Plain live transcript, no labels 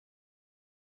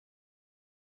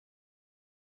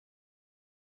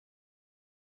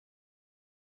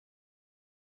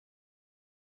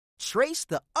Trace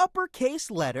the uppercase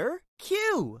letter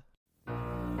Q.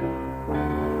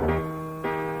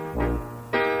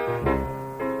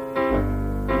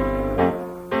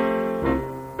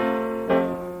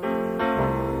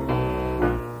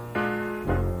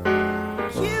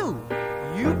 Q.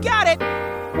 You got it!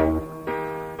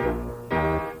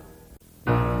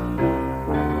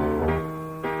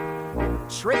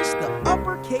 Trace the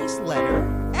uppercase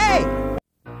letter A.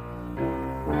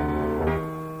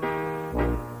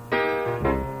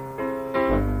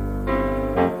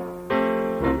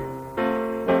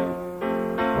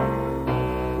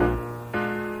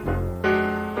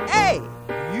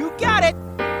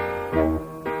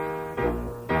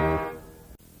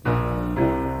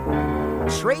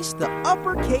 Trace the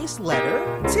uppercase letter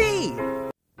T.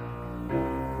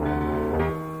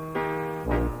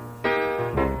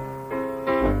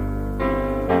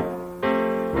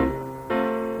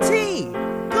 T.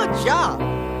 Good job.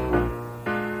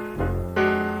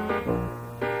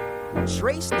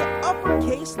 Trace the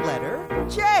uppercase letter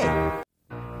J.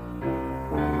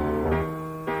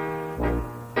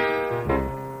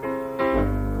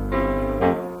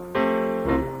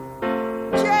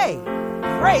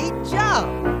 Great job!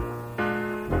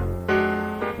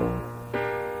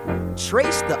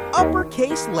 Trace the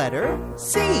uppercase letter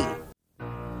C.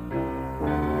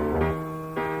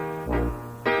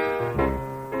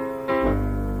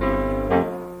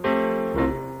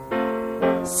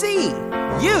 C.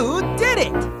 You did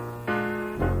it!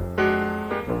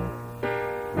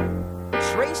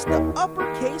 Trace the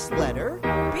uppercase letter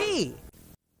B.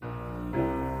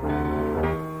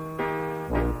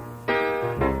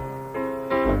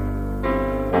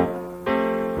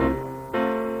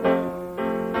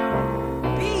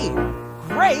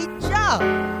 Great job!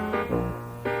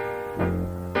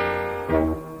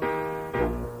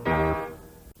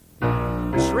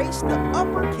 Trace the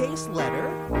uppercase letter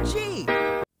G.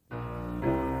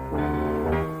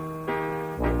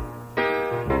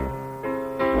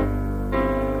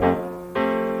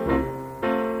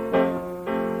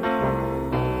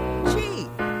 G.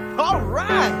 All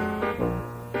right!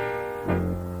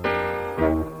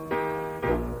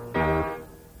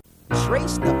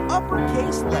 Trace the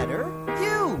uppercase letter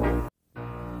U.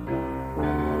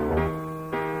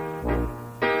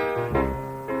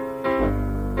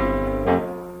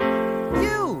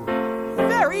 U.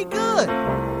 Very good.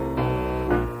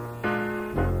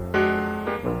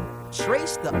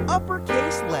 Trace the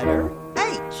uppercase letter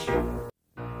H.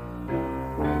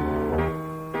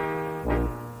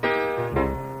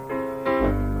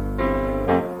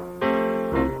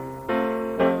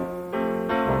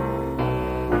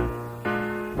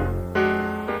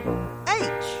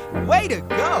 Way to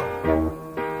go!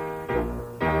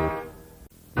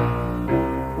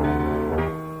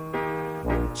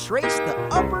 Trace the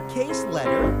uppercase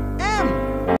letter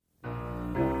M.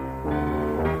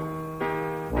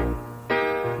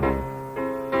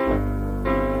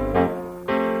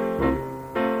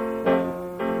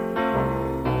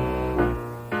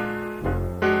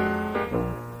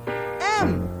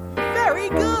 M. Very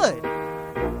good!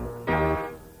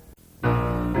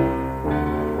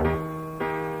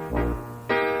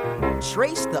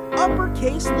 Trace the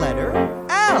uppercase letter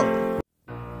L.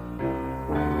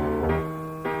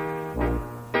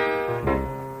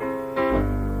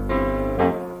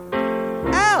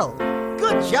 L.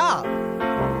 Good job.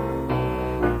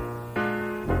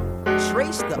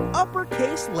 Trace the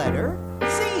uppercase letter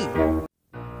Z.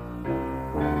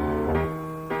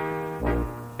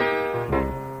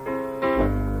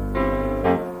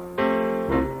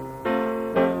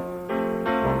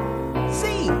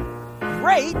 Z.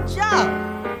 Great job!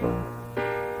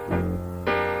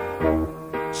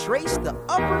 Trace the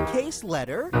uppercase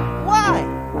letter Y.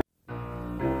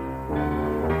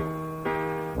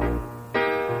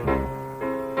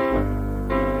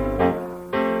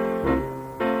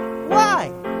 Y.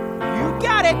 You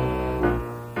got it!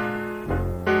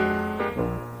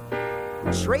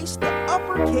 Trace the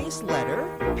uppercase letter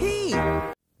P.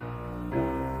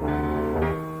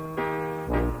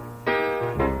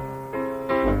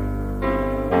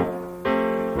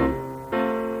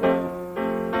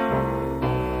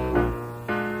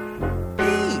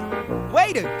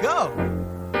 Way to go!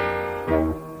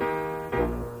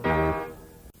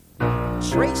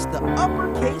 Trace the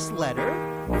uppercase letter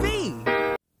V.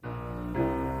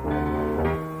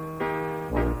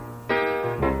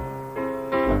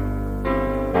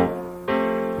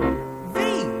 V.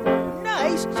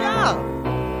 Nice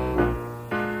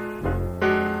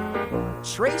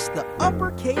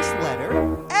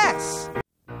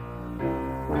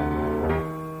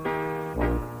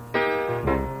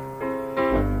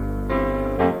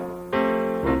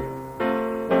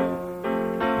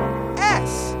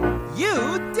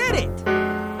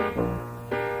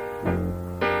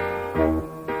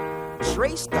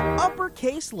Trace the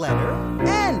uppercase letter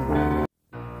N.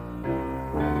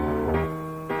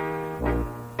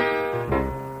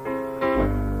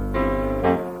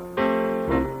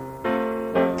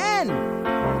 N.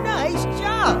 Nice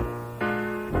job!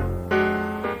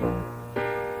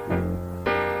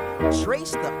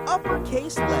 Trace the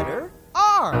uppercase letter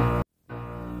R.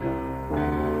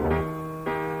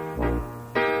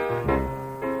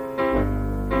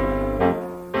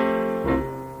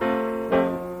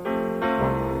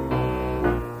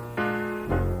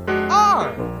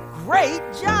 Great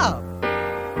job!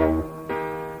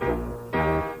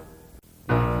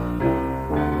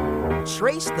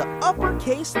 Trace the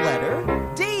uppercase letter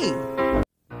D.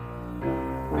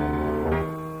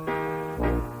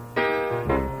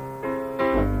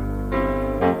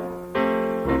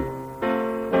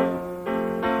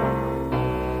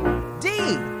 D.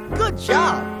 Good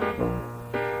job!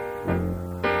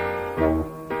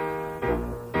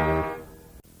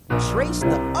 Trace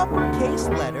the uppercase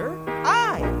letter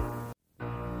I.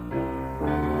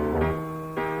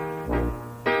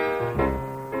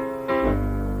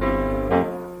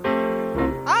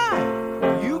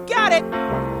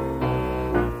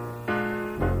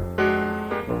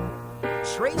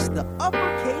 Trace the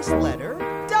uppercase letter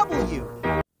W.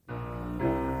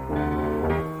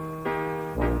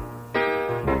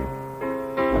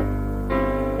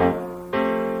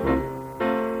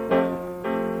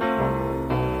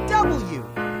 W.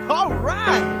 All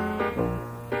right.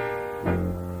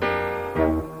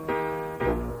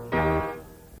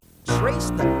 Trace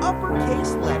the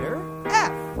uppercase letter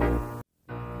F.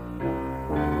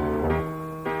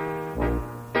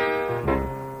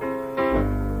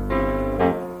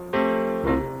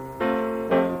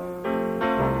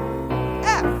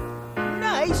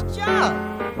 Nice job!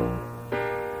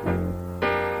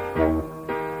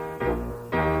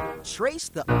 Trace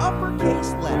the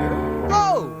uppercase letter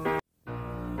O.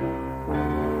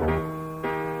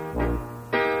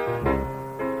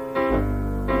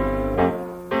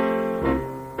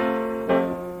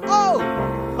 O!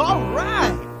 All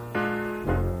right!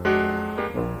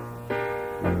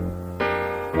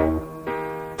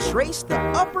 Trace the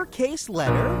uppercase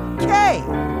letter K.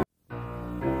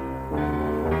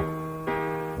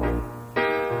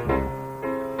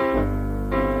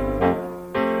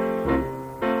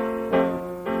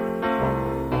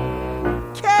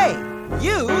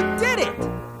 You did it!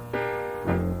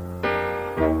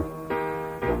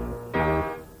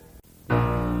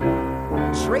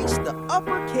 Trace the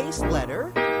uppercase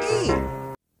letter E.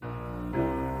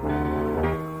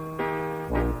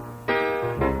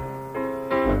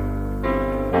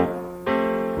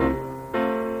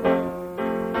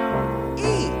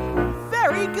 E.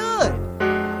 Very good!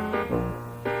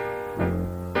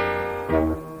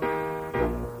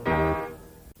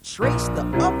 Trace the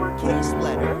uppercase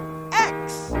letter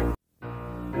X.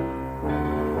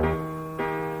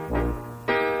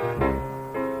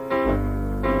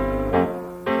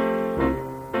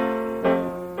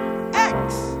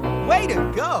 X. Way to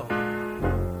go!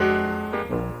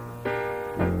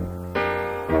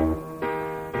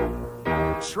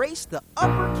 Trace the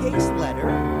uppercase letter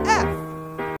F.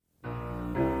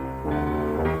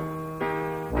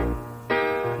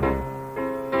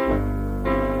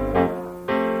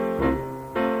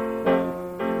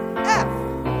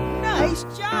 Nice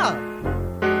job!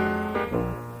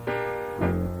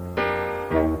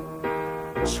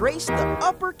 Trace the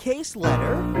uppercase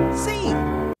letter Z.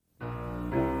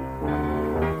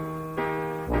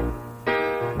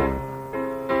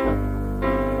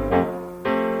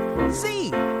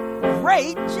 Z.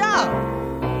 Great job!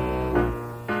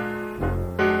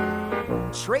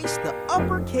 Trace the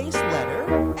uppercase letter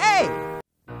A.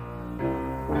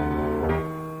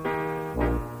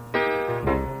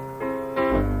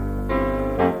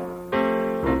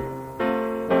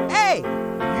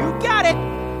 You got it!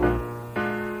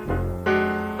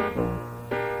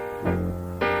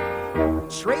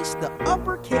 Trace the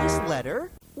uppercase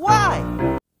letter Y.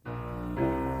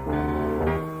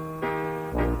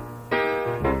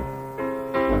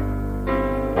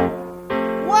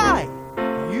 Y.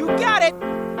 You got it!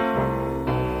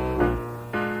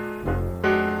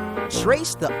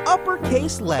 Trace the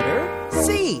uppercase letter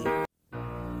C.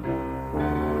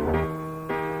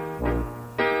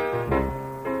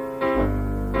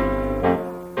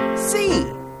 C.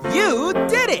 You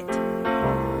did it!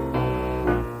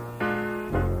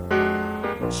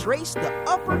 Trace the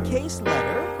uppercase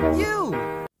letter U.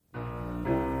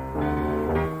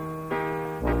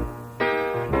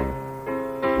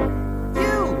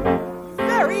 U.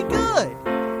 Very good!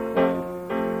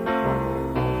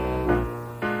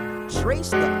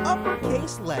 Trace the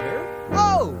uppercase letter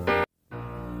O.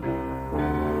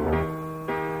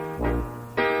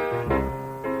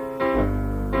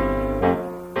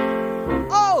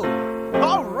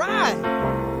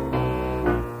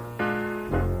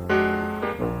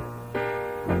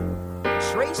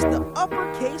 Trace the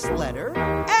uppercase letter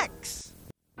X.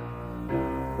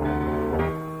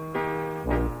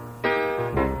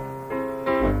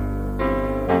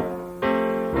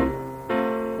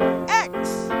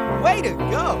 X. Way to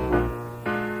go!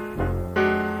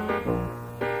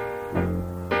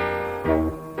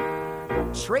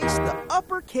 Trace the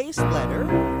uppercase letter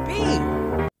B.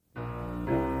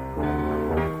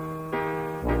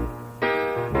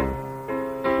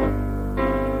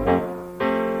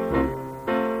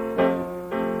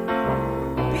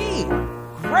 B.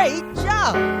 Great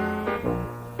job!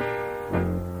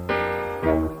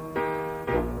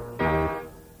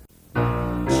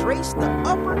 Trace the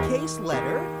uppercase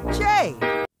letter J.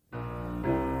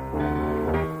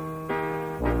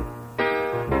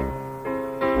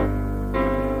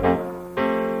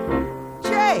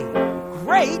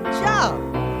 Great job!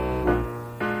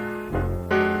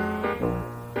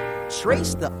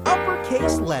 Trace the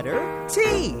uppercase letter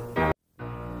T.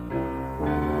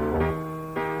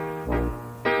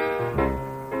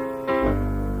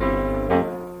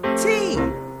 T.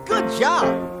 Good job!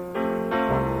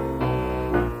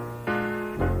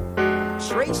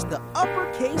 Trace the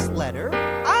uppercase letter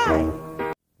I.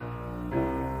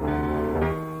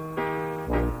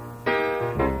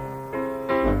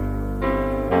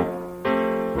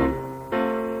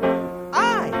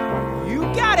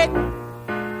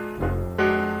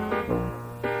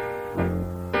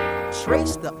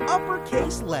 Trace the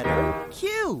uppercase letter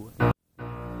Q.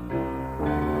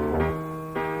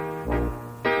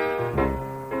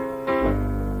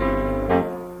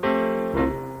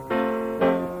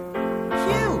 Q.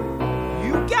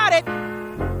 You got it.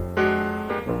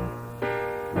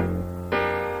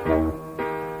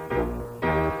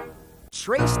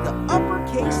 Trace the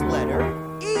uppercase letter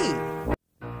E.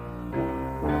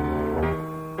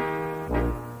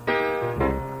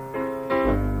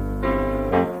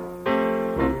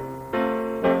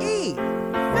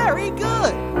 Very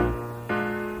good!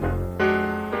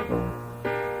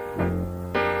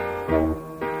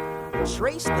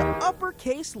 Trace the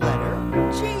uppercase letter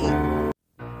G.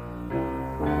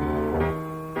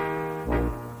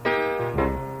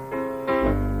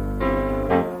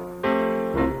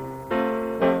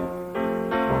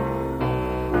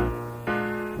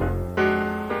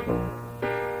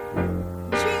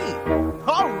 G.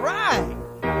 All right!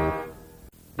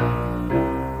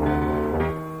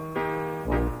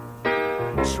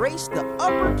 Trace the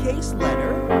uppercase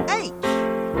letter H.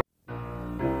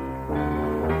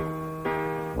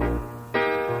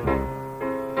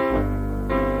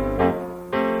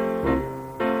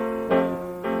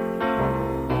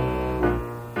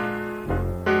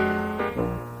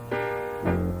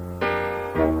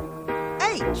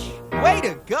 H. Way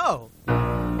to go!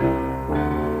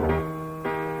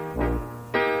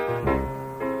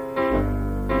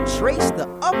 Trace the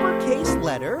uppercase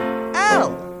letter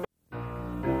L.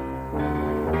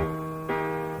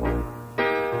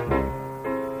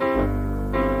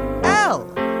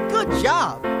 Good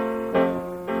job!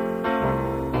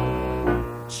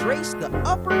 Trace the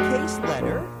uppercase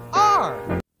letter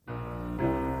R.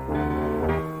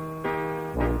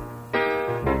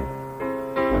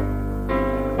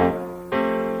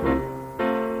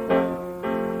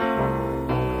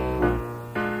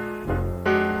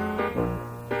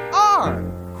 R.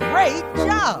 Great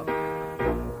job!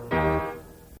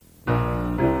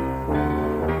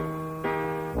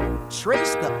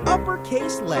 Trace the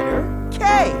uppercase letter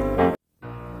K.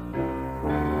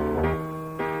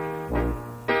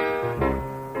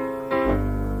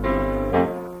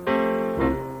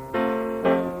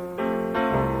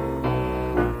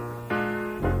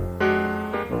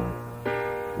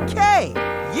 K.